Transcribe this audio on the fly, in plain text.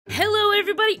Hello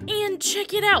everybody, and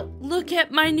check it out. Look at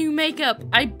my new makeup.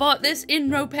 I bought this in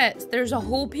ROPETS. There's a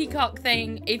whole peacock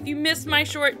thing. If you missed my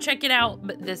short, check it out.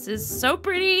 But this is so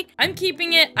pretty. I'm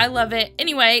keeping it. I love it.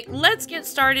 Anyway, let's get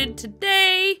started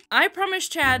today. I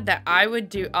promised Chad that I would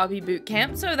do OBBY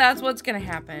Bootcamp, so that's what's gonna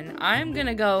happen. I'm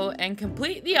gonna go and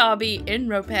complete the OBBY in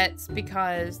ROPETS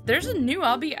because there's a new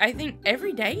OBBY, I think,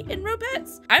 every day in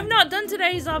ROPETS. I've not done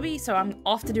today's OBBY, so I'm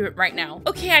off to do it right now.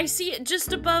 Okay, I see it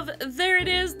just above. There it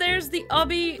is. There's the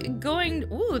OBBY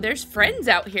going. Ooh, there's friends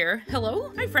out here.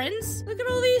 Hello? Hi, friends. Look at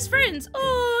all these friends.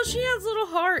 Oh, she has little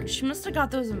hearts. She must have got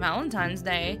those on Valentine's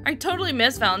Day. I totally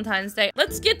miss Valentine's Day.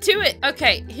 Let's get to it.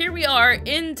 Okay, here we are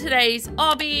in today's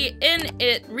OBBY, and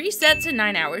it resets in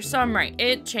 9 hours, so I'm right.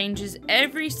 It changes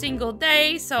every single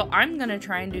day, so I'm gonna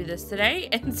try and do this today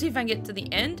and see if I get to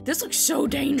the end. This looks so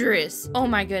dangerous. Oh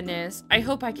my goodness. I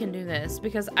hope I can do this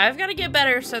because I've got to get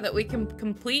better so that we can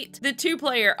complete the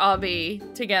 2-player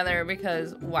OBBY together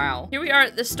because, wow. Here we are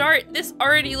at the start. This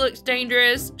already looks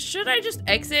dangerous. Should I just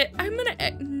exit? I'm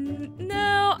gonna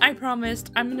no, I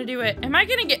promised. I'm gonna do it. Am I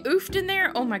gonna get oofed in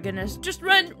there? Oh my goodness. Just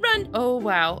run, run. Oh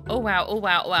wow. Oh wow. Oh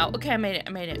wow. Wow. Okay, I made it. I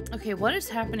made it. Okay, what is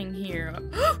happening here?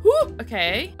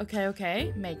 Okay. Okay,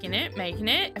 okay. Making it. Making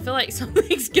it. I feel like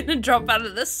something's gonna drop out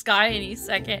of the sky any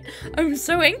second. I'm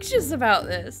so anxious about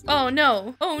this. Oh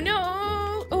no. Oh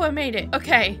no. Oh, I made it.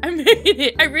 Okay, I made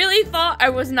it. I really thought I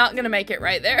was not gonna make it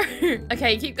right there.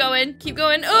 Okay, keep going. Keep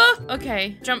going. Oh,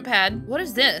 okay. Jump pad. What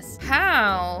is this?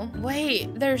 How?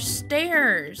 Wait, there's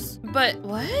stairs. But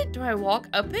what? Do I walk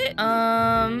up it?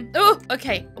 Oh,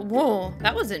 okay. Whoa,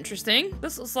 that was interesting.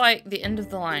 This looks like the end of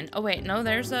the line. Oh wait, no,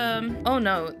 there's oh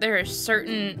no, there is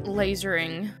certain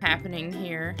lasering happening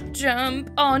here.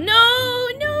 Jump. Oh no,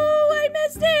 no, I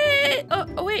missed it.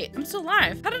 Oh wait, I'm still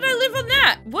alive. How did I live on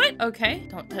that? What? Okay,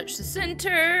 don't touch the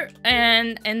center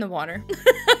and in the water.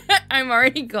 I'm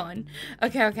already gone.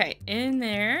 Okay, okay. In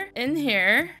there, in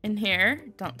here, in here.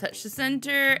 Don't touch the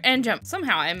center and jump.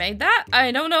 Somehow I made that.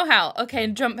 I don't know how. Okay,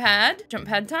 jump pad. Jump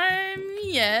pad time.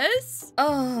 Yes.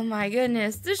 Oh my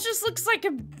goodness. This just looks like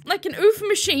an oof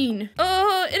machine.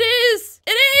 Oh, it is.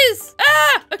 It is.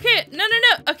 Ah, okay. No, no,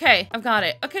 no. Okay, I've got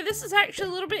it. Okay, this is actually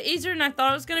a little bit easier than I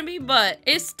thought it was gonna be, but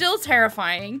it's still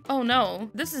terrifying. Oh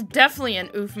no. This is definitely an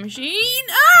oof machine.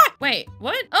 Ah! Wait,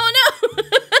 what? Oh no.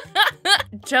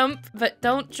 Jump, but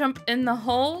don't jump in the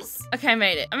holes. Okay, I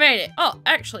made it. I made it. Oh,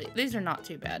 actually, these are not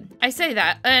too bad. I say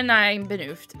that, and I'm been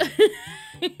oofed.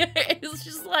 It's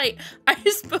just like, I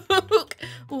spoke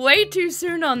way too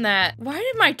soon on that. Why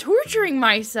am I torturing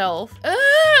myself?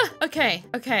 Okay,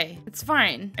 okay, it's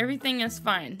fine. Everything is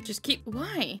fine. Just keep,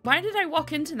 why? Why did I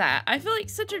walk into that? I feel like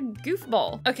such a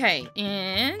goofball. Okay,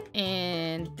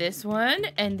 and this one,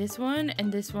 and this one,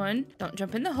 and this one. Don't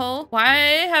jump in the hole. Why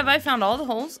have I found all the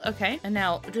holes? Okay, and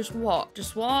now just walk,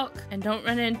 and don't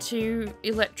run into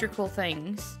electrical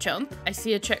things. Jump. I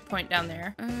see a checkpoint down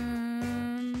there.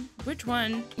 Which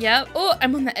one? Yep. Oh,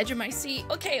 I'm on the edge of my seat.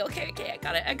 Okay, okay, okay. I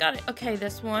got it. I got it. Okay,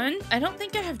 this one. I don't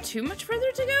think I have too much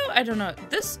further to go. I don't know.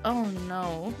 This. Oh,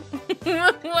 no.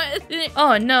 What?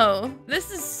 Oh, no.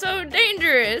 This is so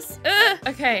dangerous.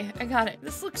 Okay, I got it.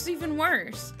 This looks even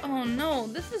worse. Oh, no.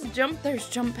 This is jump. There's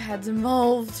jump pads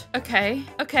involved. Okay.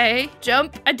 Okay.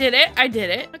 Jump. I did it. I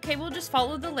did it. Okay, we'll just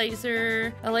follow the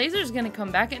laser. The laser's gonna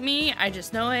come back at me. I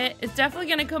just know it. It's definitely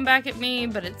gonna come back at me,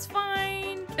 but it's fine.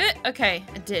 Okay,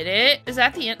 I did it. Is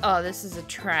that the end? Oh, this is a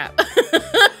trap.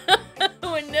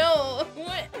 Oh no.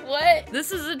 What?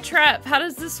 This is a trap. How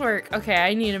does this work? Okay,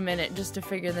 I need a minute just to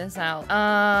figure this out.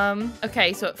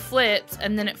 Okay, so it flips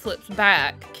and then it flips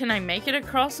back. Can I make it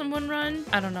across in one run?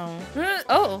 I don't know.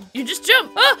 Oh, you just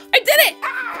jump. Oh, I did it.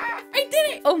 Ah, I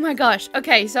did it. Oh my gosh.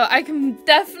 Okay, so I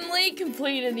definitely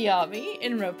completed the OBBY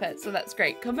in ROPETS, so that's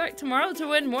great. Come back tomorrow to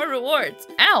win more rewards.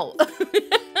 Ow.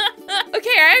 Okay,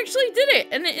 I actually did it,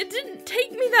 and it didn't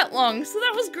take me that long, so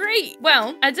that was great.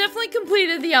 Well, I definitely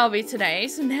completed the OBBY today,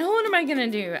 so now what am I gonna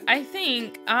do? I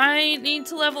think I need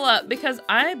to level up because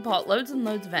I bought loads and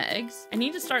loads of eggs. I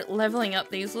need to start leveling up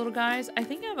these little guys. I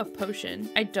think I have a potion.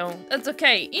 I don't. That's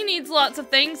okay. He needs lots of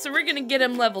things, so we're gonna get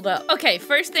him leveled up. Okay,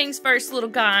 first things first, little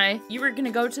guy. You are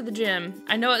gonna go to the gym.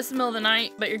 I know it's the middle of the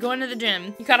night, but you're going to the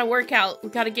gym. You gotta work out. We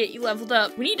gotta get you leveled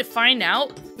up. We need to find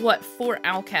out what 4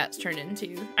 owl cats turn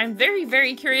into. I'm very,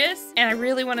 very curious, and I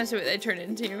really want to see what they turn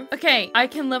into. Okay, I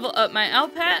can level up my owl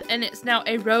pet, and it's now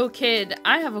a row kid.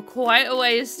 I have quite a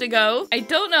ways to go. I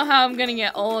don't know how I'm gonna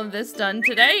get all of this done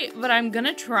today, but I'm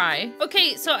gonna try.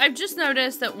 Okay, so I've just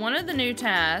noticed that one of the new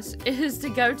tasks is to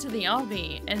go to the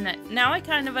obby, and that now I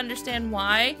kind of understand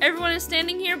why everyone is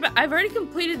standing here, but I've already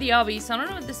completed the obby, so I don't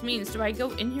know what this means. Do I go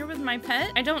in here with my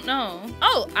pet? I don't know.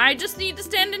 Oh, I just need to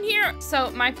stand in here. So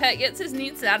my pet gets his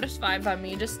needs satisfied by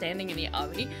me just standing in the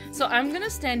obby. So I'm gonna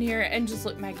stand here and just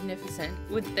look magnificent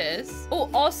with this. Oh,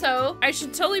 also, I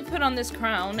should totally put on this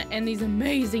crown and these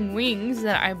amazing wings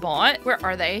that I bought. Where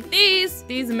are they?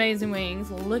 These amazing wings.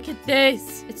 Look at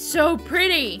this. It's so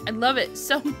pretty. I love it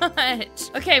so much.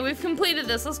 Okay, we've completed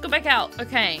this. Let's go back out.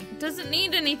 Okay, doesn't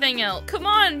need anything else. Come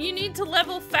on, you need to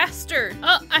level faster.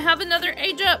 Oh, I have another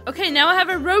age up. Okay, now I have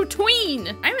a row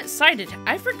tween. I'm excited.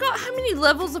 I forgot how many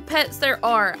levels of pets there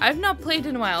are. I've not played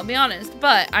in a while, I'll be honest,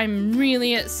 but I'm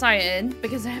really excited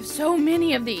because I have so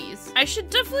many of these. I should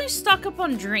definitely stock up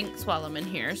on drinks while I'm in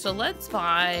here. So let's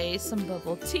buy some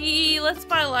bubble tea. Let's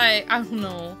buy like, I don't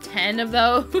know, 10 of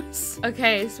those.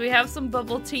 Okay, so we have some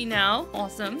bubble tea now.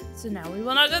 Awesome. So now we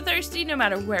will not go thirsty no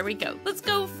matter where we go. Let's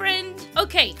go, friend.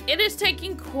 Okay, it is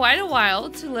taking quite a while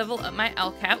to level up my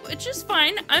owl cat, which is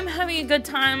fine. I'm having a good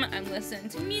time. I'm listening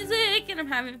to music and I'm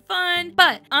having fun,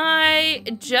 but I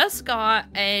just got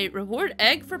a reward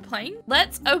egg for playing.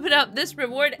 Let's open up this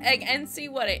reward egg and see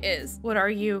what it is. What are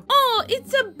you? Oh,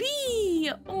 it's a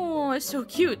bee. Oh, it's so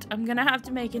cute. I'm gonna have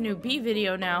to make a new bee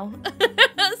video now.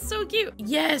 That's so cute.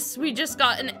 Yes, we just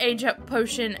got an age up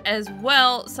potion as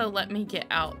well. So let me get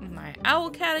out my owl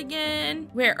cat again.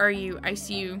 Where are you? I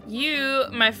see you. You,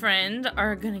 my friend,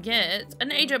 are gonna get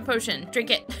an age up potion.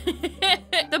 Drink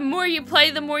it. The more you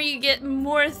play, the more you get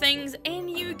more things and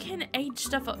you can age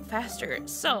stuff up faster.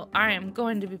 So I am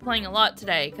going to be playing a lot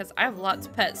today because I have lots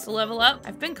of pets to level up.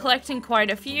 I've been collecting quite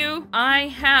a few. I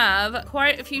have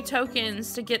quite a few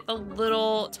tokens to get the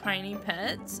little tiny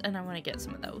pets and I want to get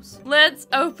some of those. Let's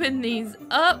open these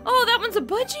up. Oh, that one's a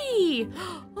budgie.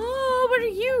 Oh, what are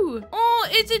you? Oh,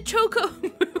 it's a choco.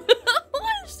 Oh,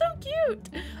 it's so cute.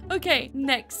 Okay,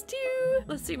 next two.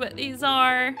 Let's see what these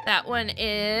are. That one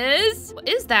is... What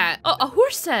is that? Oh, a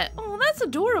horse set. Oh, that's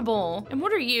adorable. And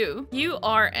what are you? You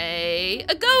are a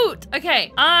goat.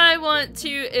 Okay, I want to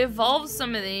evolve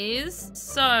some of these.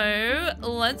 So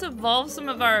let's evolve some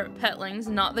of our petlings,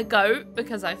 not the goat,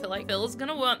 because I feel like Phil's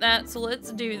gonna want that. So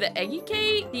let's do the eggy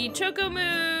cake, the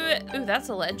chocomoo. Ooh, that's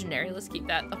a legendary. Let's keep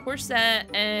that. The horse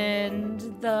set and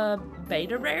the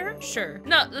beta rare? Sure.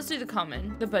 No, let's do the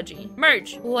common, the budgie.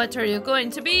 Merge. What are you going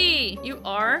to be? You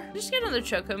are? Just get another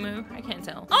chocomoo. I can't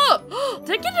tell. Oh,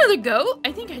 did I get another goat?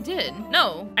 I think I did.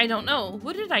 No, I don't know.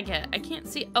 What did I get? I can't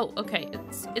see. Oh, okay.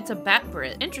 It's a bat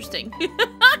Brit. Interesting.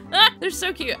 They're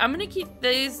so cute. I'm gonna keep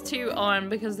these two on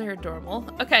because they're adorable.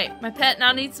 Okay, my pet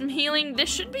now needs some healing. This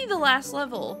should be the last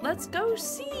level. Let's go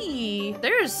see.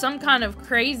 There is some kind of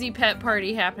crazy pet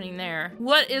party happening there.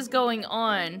 What is going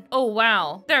on? Oh,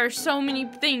 wow. There are so many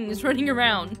things running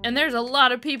around and there's a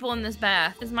lot of people in this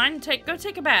bath. Is mine go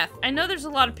take a bath? I know there's a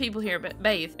lot of people here, but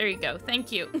bathe. There you go.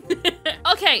 Thank you.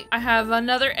 Okay, I have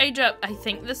another age up. I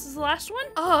think this is the last one.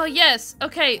 Oh, yes.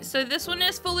 Okay, so this one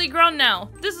is fully grown now.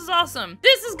 This is awesome.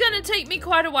 This is gonna take me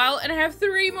quite a while and I have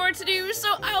 3 more to do,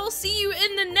 so I'll see you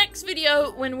in the next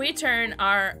video when we turn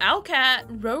our owl cat,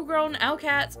 row grown owl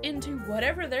cats into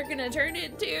whatever they're gonna turn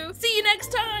into. See you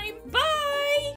next time. Bye.